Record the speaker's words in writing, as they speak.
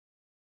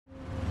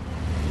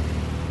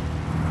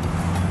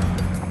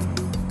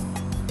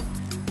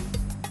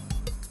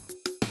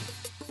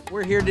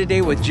We're here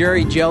today with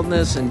Jerry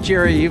Jeldness, and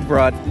Jerry, you've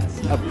brought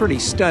a pretty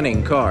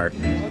stunning car.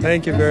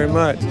 Thank you very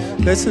much.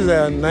 This is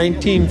a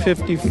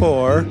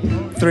 1954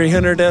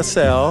 300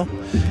 SL.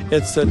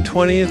 It's the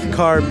 20th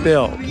car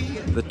built.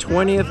 The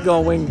 20th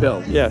Gullwing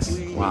built. Yes.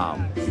 Wow.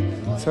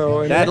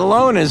 So That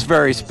alone is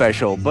very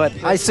special, but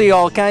I see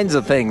all kinds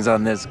of things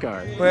on this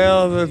car.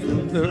 Well,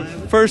 the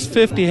first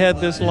 50 had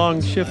this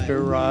long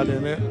shifter rod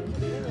in it.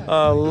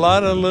 A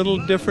lot of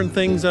little different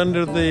things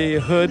under the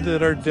hood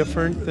that are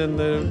different than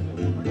the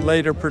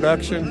later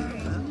production.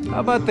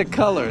 How about the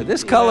color?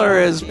 This color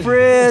is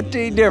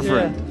pretty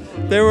different.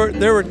 Yeah.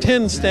 There were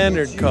 10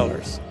 standard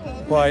colors,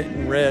 white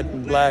and red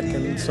and black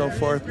and so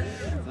forth.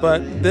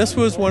 But this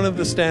was one of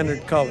the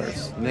standard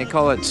colors. And they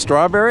call it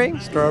strawberry?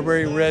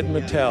 Strawberry red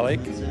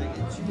metallic.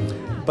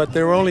 But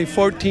there were only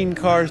 14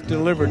 cars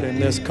delivered in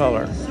this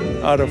color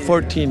out of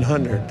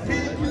 1,400.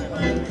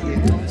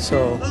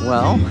 So,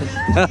 well,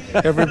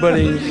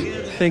 everybody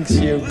thinks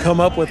you come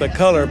up with a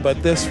color,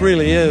 but this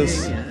really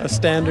is a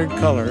standard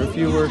color. If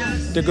you were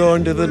to go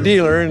into the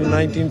dealer in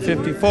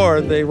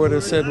 1954, they would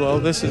have said, well,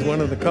 this is one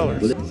of the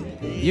colors.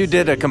 You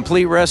did a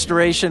complete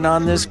restoration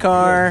on this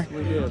car.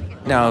 We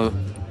did. Now,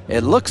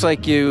 it looks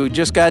like you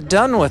just got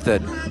done with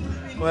it.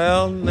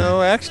 Well,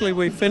 no, actually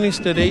we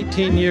finished it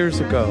 18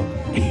 years ago.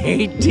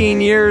 18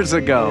 years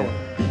ago.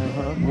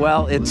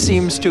 Well, it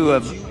seems to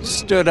have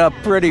stood up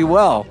pretty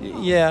well.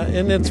 Yeah,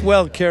 and it's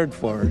well cared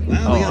for.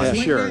 Oh, yeah.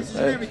 Sure.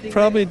 It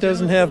probably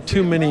doesn't have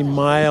too many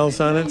miles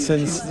on it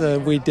since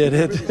we did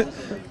it,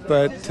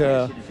 but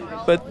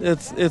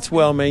it's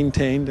well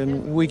maintained,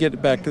 and we get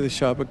it back to the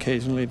shop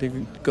occasionally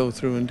to go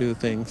through and do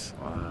things.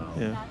 Wow.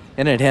 Yeah.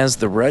 And it has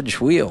the Reg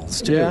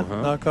wheels too. Yeah,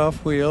 huh?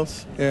 knockoff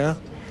wheels. Yeah,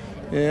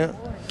 yeah.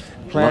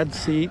 Plaid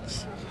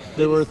seats.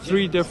 There were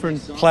 3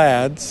 different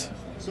plaids: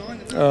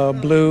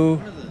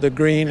 blue, the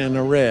green, and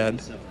a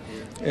red.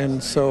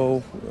 And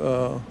so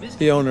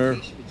the owner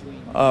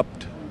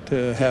opted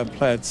to have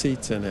plaid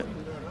seats in it.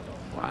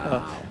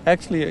 Wow.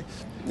 Actually,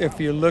 if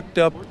you looked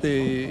up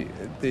the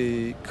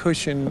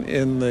cushion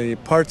in the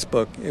parts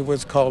book, it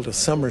was called a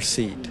summer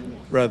seat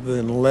rather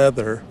than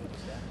leather.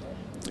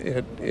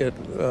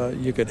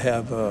 You could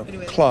have a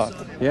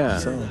cloth. Yeah.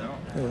 So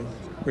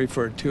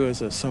referred to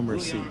as a summer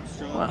seat.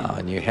 Wow,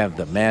 and you have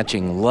the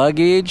matching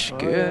luggage.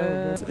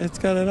 Good. It's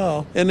got it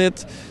all, and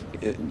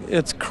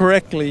it's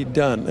correctly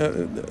done.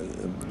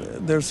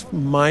 There's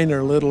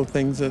minor little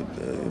things that,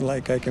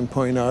 like I can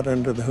point out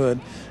under the hood,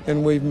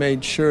 and we've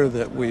made sure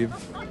that we've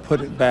put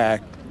it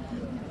back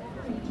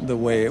the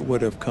way it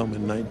would have come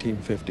in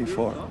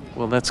 1954.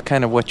 Well, that's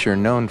kind of what you're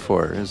known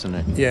for, isn't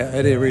it? Yeah,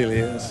 it really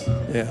is.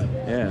 Yeah.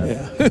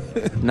 Yeah.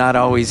 Yeah. Not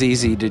always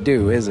easy to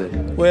do, is it?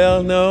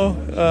 Well, no.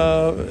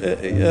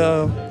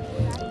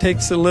 It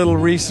takes a little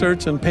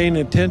research and paying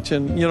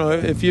attention. You know,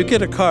 if you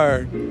get a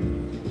car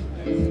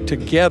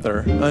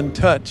together,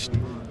 untouched,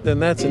 then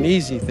that's an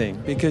easy thing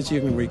because you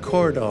can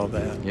record all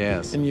that.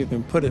 Yes. And you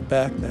can put it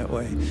back that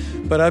way.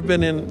 But I've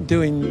been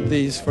doing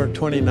these for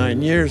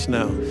 29 years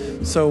now,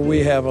 so we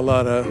have a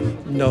lot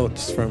of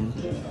notes from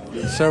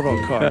several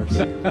cars.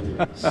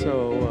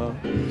 So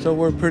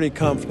we're pretty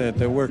confident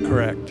that we're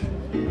correct.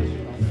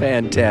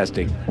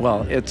 Fantastic.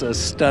 Well, it's a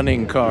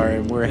stunning car,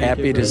 and we're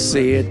happy to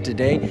see it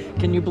today.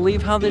 Can you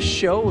believe how this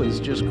show is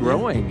just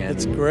growing?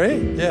 It's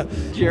great. Yeah.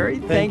 Jerry,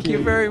 thank you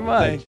very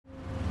much.